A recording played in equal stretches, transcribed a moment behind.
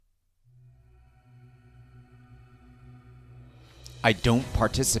I don't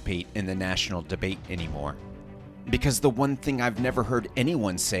participate in the national debate anymore. Because the one thing I've never heard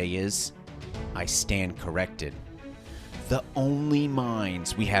anyone say is, I stand corrected. The only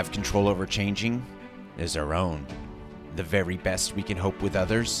minds we have control over changing is our own. The very best we can hope with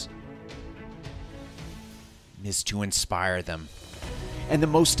others is to inspire them. And the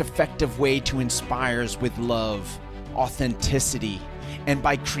most effective way to inspire is with love, authenticity, and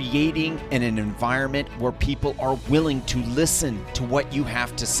by creating an environment where people are willing to listen to what you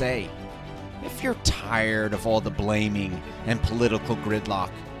have to say. If you're tired of all the blaming and political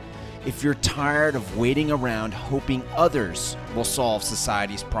gridlock, if you're tired of waiting around hoping others will solve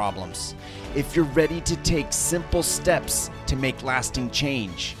society's problems, if you're ready to take simple steps to make lasting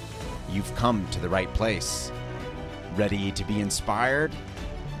change, you've come to the right place. Ready to be inspired?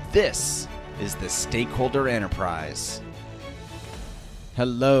 This is the Stakeholder Enterprise.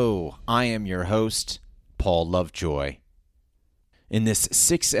 Hello, I am your host, Paul Lovejoy. In this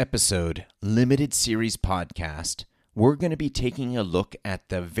 6-episode limited series podcast, we're going to be taking a look at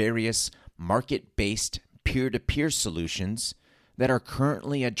the various market-based peer-to-peer solutions that are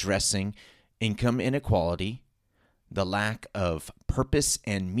currently addressing income inequality, the lack of purpose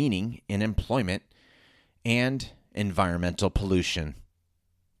and meaning in employment, and environmental pollution.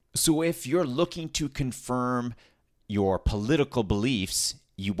 So if you're looking to confirm your political beliefs,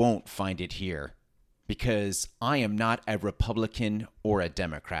 you won't find it here, because I am not a Republican or a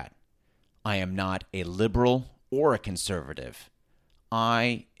Democrat. I am not a liberal or a conservative.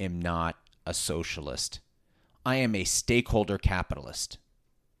 I am not a socialist. I am a stakeholder capitalist.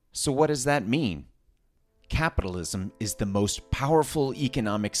 So what does that mean? Capitalism is the most powerful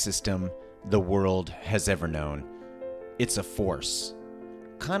economic system the world has ever known. It's a force,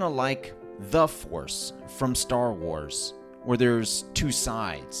 kind of like the Force from Star Wars, where there's two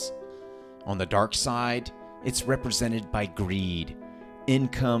sides. On the dark side, it's represented by greed,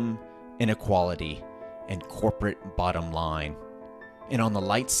 income inequality, and corporate bottom line. And on the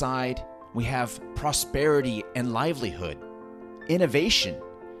light side, we have prosperity and livelihood, innovation,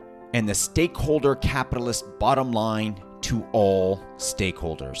 and the stakeholder capitalist bottom line to all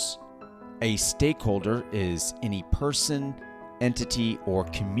stakeholders. A stakeholder is any person, entity, or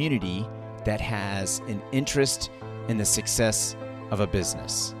community that has an interest in the success of a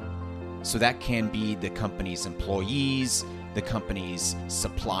business. So that can be the company's employees, the company's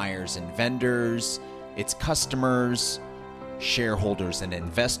suppliers and vendors, its customers, shareholders and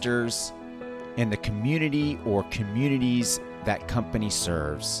investors, and the community or communities that company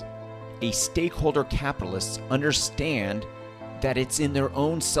serves. A stakeholder capitalists understand that it's in their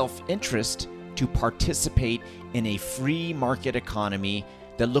own self-interest to participate in a free market economy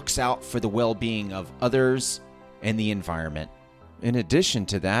that looks out for the well-being of others and the environment. In addition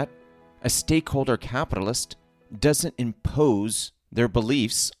to that, a stakeholder capitalist doesn't impose their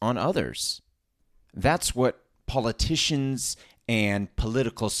beliefs on others. That's what politicians and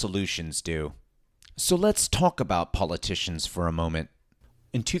political solutions do. So let's talk about politicians for a moment.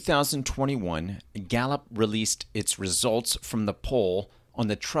 In 2021, Gallup released its results from the poll on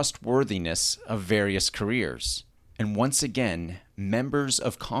the trustworthiness of various careers. And once again, members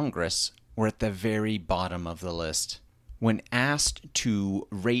of Congress were at the very bottom of the list. When asked to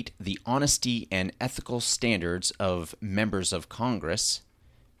rate the honesty and ethical standards of members of Congress,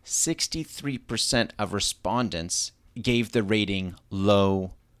 63% of respondents gave the rating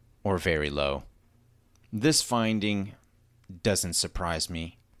low or very low. This finding doesn't surprise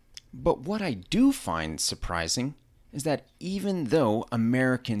me. But what I do find surprising is that even though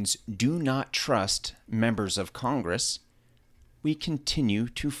Americans do not trust members of Congress, we continue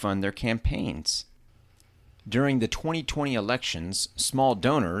to fund their campaigns. During the 2020 elections, small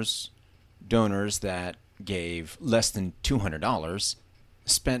donors that gave less than $200,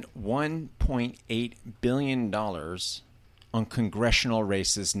 spent $1.8 billion on congressional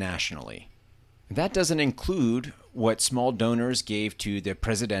races nationally. That doesn't include what small donors gave to the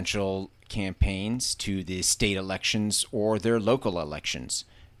presidential campaigns, to the state elections, or their local elections,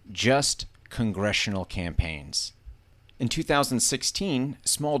 just congressional campaigns. In 2016,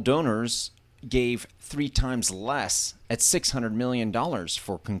 small donors gave 3 times less at $600 million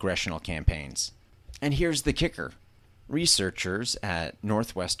for congressional campaigns. And here's the kicker. Researchers at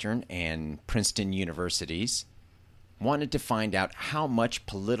Northwestern and Princeton universities wanted to find out how much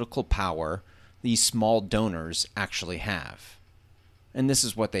political power these small donors actually have. And this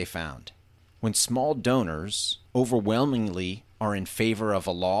is what they found. When small donors overwhelmingly are in favor of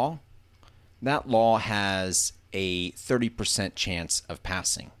a law, that law has a 30% chance of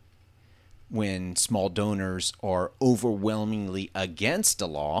passing. When small donors are overwhelmingly against a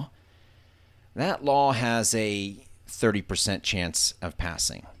law, that law has a 30% chance of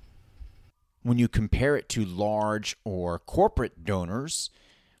passing. When you compare it to large or corporate donors,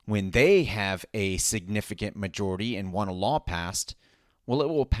 when they have a significant majority and want a law passed, well, it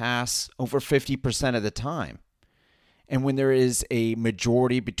will pass over 50% of the time. And when there is a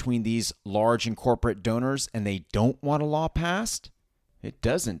majority between these large and corporate donors and they don't want a law passed, it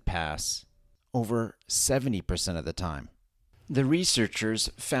doesn't pass over 70% of the time. The researchers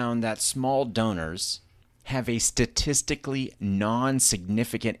found that small donors have a statistically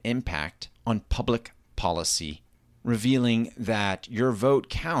non-significant impact on public policy, revealing that your vote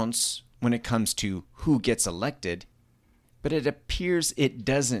counts when it comes to who gets elected, but it appears it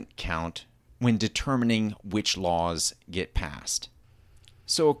doesn't count when determining which laws get passed.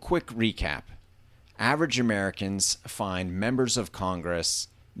 So a quick recap. Average Americans find members of Congress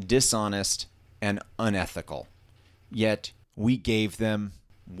dishonest and unethical, yet we gave them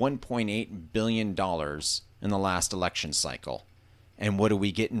 $1.8 billion in the last election cycle. And what do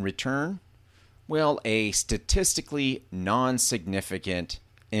we get in return? Well, a statistically non-significant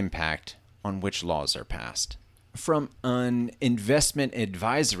impact on which laws are passed. From an investment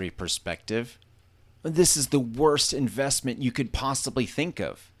advisory perspective, this is the worst investment you could possibly think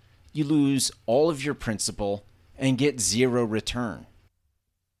of. You lose all of your principal and get zero return.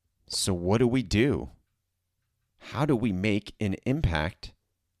 So what do we do? How do we make an impact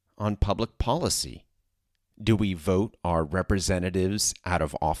on public policy? Do we vote our representatives out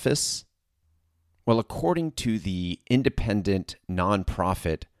of office? Well, according to the independent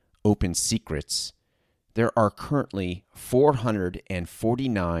nonprofit Open Secrets, there are currently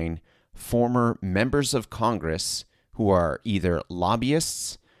 449 former members of Congress who are either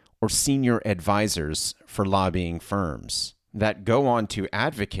lobbyists or senior advisors for lobbying firms that go on to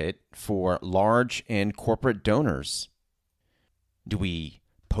advocate for large and corporate donors. Do we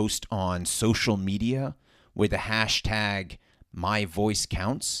post on social media with the hashtag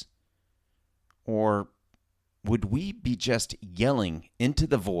 #MyVoiceCounts? Or would we be just yelling into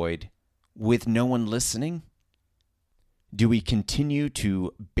the void with no one listening? Do we continue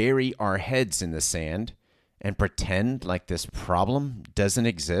to bury our heads in the sand and pretend like this problem doesn't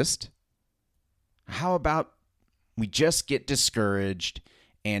exist? How about we just get discouraged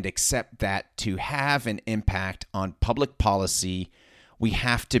and accept that to have an impact on public policy, we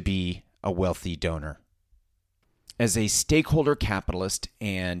have to be a wealthy donor? As a stakeholder capitalist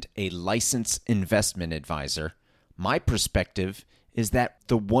and a licensed investment advisor, my perspective is that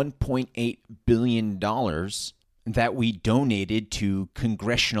the $1.8 billion that we donated to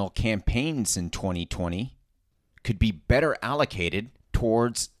congressional campaigns in 2020 could be better allocated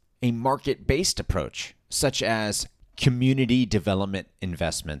towards a market-based approach, such as community development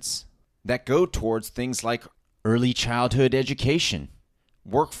investments that go towards things like early childhood education,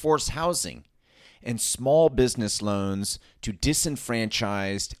 workforce housing, and small business loans to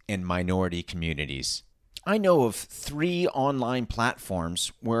disenfranchised and minority communities. I know of 3 online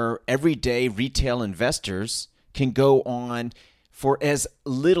platforms where everyday retail investors can go on for as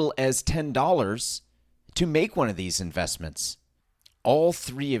little as $10 to make one of these investments. All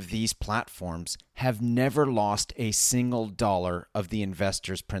 3 of these platforms have never lost a single dollar of the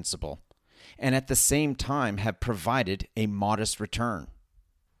investor's principal, and at the same time have provided a modest return.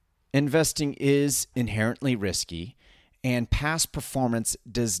 Investing is inherently risky, and past performance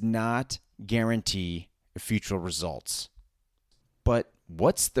does not guarantee future results. But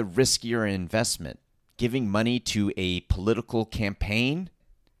what's the riskier investment? Giving money to a political campaign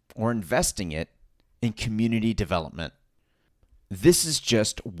or investing it in community development? This is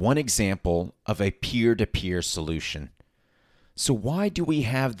just one example of a peer-to-peer solution. So why do we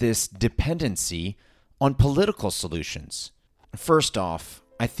have this dependency on political solutions? First off,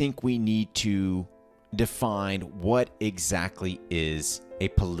 I think we need to define what exactly is a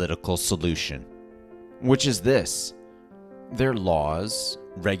political solution, which is this: they're laws,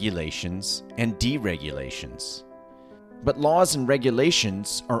 regulations, and deregulations. But laws and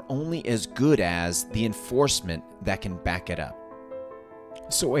regulations are only as good as the enforcement that can back it up.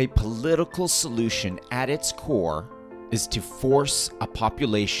 So a political solution at its core is to force a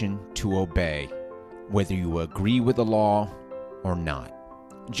population to obey, whether you agree with the law or not.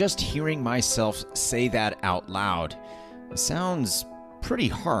 Just hearing myself say that out loud sounds pretty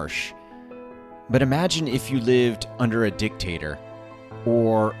harsh. But imagine if you lived under a dictator,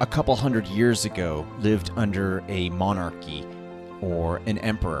 or a couple hundred years ago lived under a monarchy or an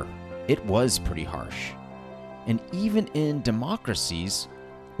emperor. It was pretty harsh. And even in democracies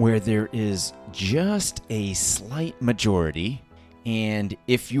where there is just a slight majority, and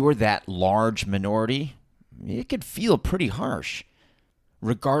if you're that large minority, it could feel pretty harsh.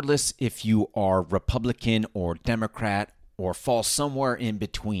 Regardless if you are Republican or Democrat or fall somewhere in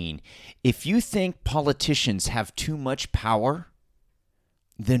between, if you think politicians have too much power,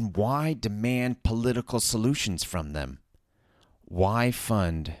 then why demand political solutions from them? Why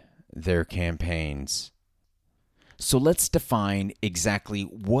fund their campaigns? So let's define exactly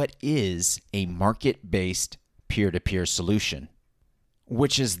what is a market-based peer-to-peer solution,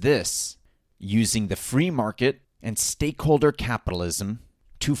 which is this: using the free market and stakeholder capitalism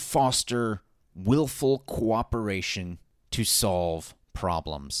to foster willful cooperation to solve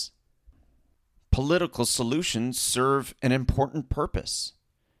problems. Political solutions serve an important purpose: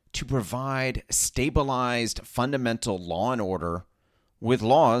 to provide stabilized fundamental law and order with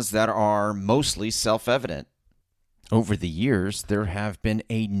laws that are mostly self-evident. Over the years, there have been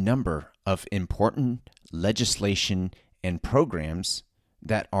a number of important legislation and programs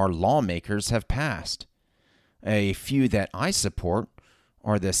that our lawmakers have passed. A few that I support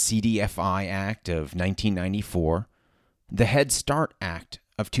are the CDFI Act of 1994, the Head Start Act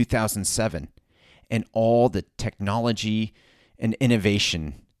of 2007, and all the technology and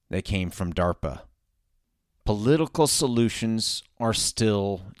innovation that came from DARPA. Political solutions are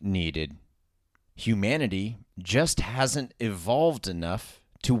still needed. Humanity just hasn't evolved enough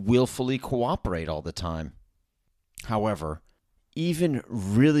to willfully cooperate all the time. However, even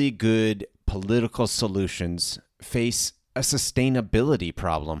really good political solutions face a sustainability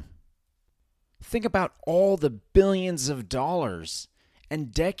problem. Think about all the billions of dollars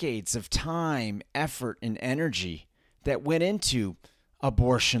and decades of time, effort, and energy that went into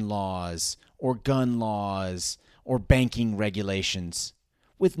abortion laws or gun laws or banking regulations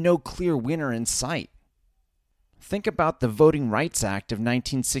with no clear winner in sight. Think about the Voting Rights Act of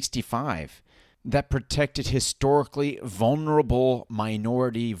 1965 that protected historically vulnerable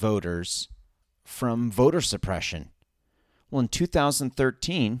minority voters from voter suppression. Well, in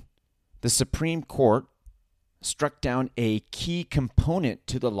 2013, the Supreme Court struck down a key component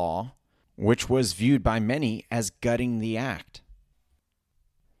to the law, which was viewed by many as gutting the act.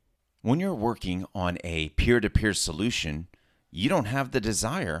 When you're working on a peer-to-peer solution, you don't have the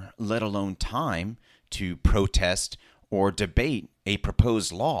desire, let alone time, to protest or debate a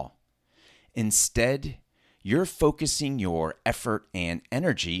proposed law. Instead, you're focusing your effort and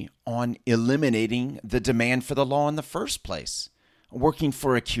energy on eliminating the demand for the law in the first place, working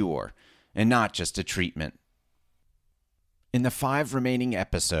for a cure and not just a treatment. In the 5 remaining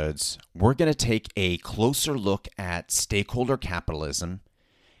episodes, we're going to take a closer look at stakeholder capitalism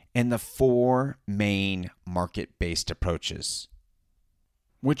and the 4 main market-based approaches,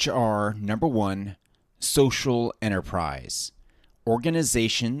 which are, number 1, social enterprise,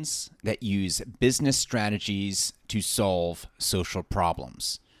 organizations that use business strategies to solve social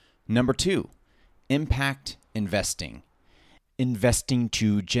problems. Number 2, impact investing, investing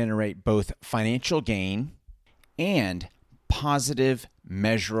to generate both financial gain and positive,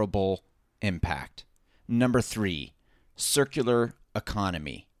 measurable impact. Number 3, circular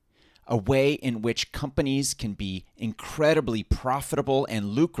economy, a way in which companies can be incredibly profitable and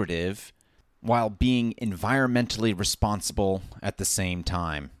lucrative while being environmentally responsible at the same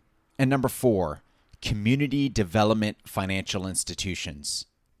time. And number 4, community development financial institutions.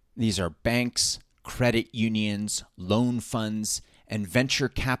 These are banks, credit unions, loan funds, and venture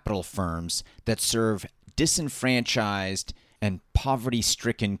capital firms that serve disenfranchised and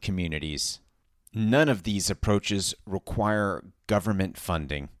poverty-stricken communities. None of these approaches require government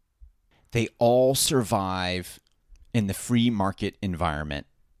funding. They all survive in the free market environment.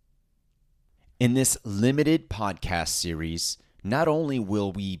 In this limited podcast series, not only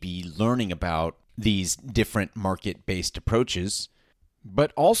will we be learning about these different market-based approaches,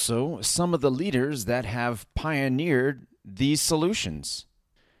 but also some of the leaders that have pioneered these solutions.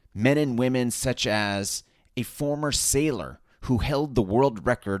 Men and women such as a former sailor who held the world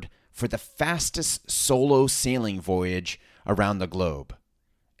record for the fastest solo sailing voyage around the globe,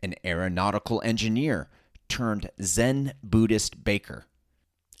 an aeronautical engineer turned Zen Buddhist baker,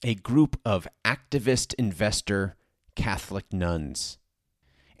 a group of activist investor Catholic nuns,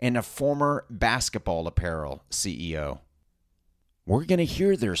 and a former basketball apparel CEO. We're going to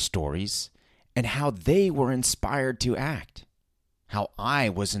hear their stories and how they were inspired to act, how I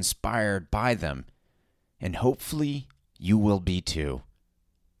was inspired by them, and hopefully you will be too.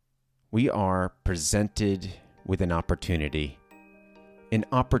 We are presented with an opportunity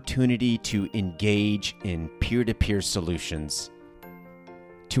to engage in peer-to-peer solutions,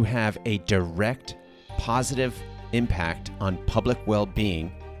 to have a direct, positive impact on public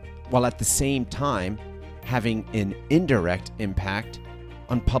well-being, while at the same time having an indirect impact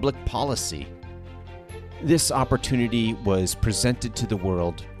on public policy. This opportunity was presented to the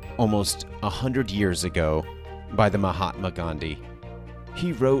world almost 100 years ago by the Mahatma Gandhi.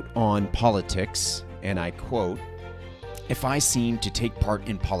 He wrote on politics, and I quote, "If I seem to take part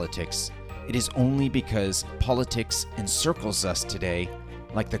in politics, it is only because politics encircles us today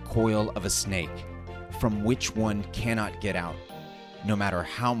like the coil of a snake, from which one cannot get out, no matter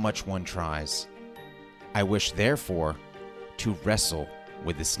how much one tries. I wish, therefore, to wrestle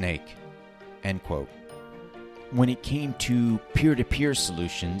with the snake." End quote. When it came to peer-to-peer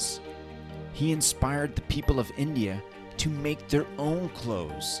solutions, he inspired the people of India to make their own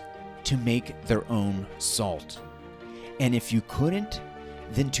clothes, to make their own salt. And if you couldn't,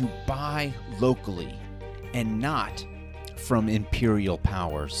 then to buy locally and not from imperial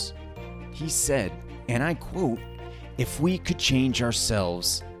powers. He said, and I quote, "If we could change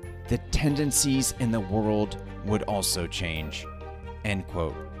ourselves, the tendencies in the world would also change." End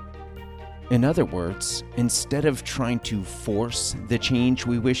quote. In other words, instead of trying to force the change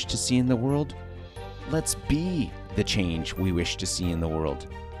we wish to see in the world, let's be the change we wish to see in the world.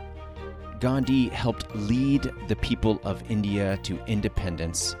 Gandhi helped lead the people of India to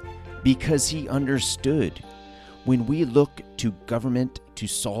independence because he understood when we look to government to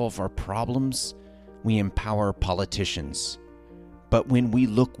solve our problems, we empower politicians. But when we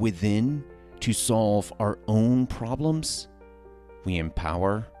look within to solve our own problems, we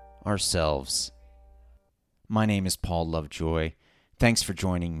empower ourselves. My name is Paul Lovejoy. Thanks for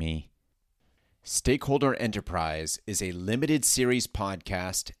joining me. Stakeholder Enterprise is a limited series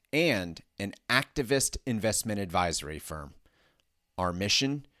podcast and an activist investment advisory firm. Our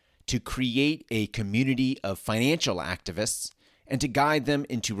mission: to create a community of financial activists and to guide them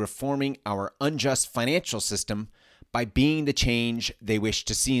into reforming our unjust financial system by being the change they wish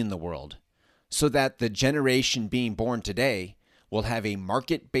to see in the world, so that the generation being born today will have a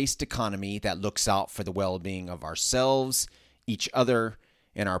market-based economy that looks out for the well-being of ourselves, each other,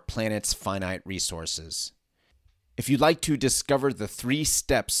 and our planet's finite resources. If you'd like to discover the 3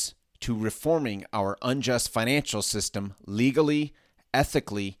 steps to reforming our unjust financial system legally,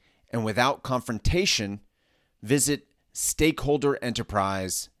 ethically, and without confrontation, visit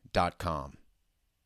stakeholderenterprise.com.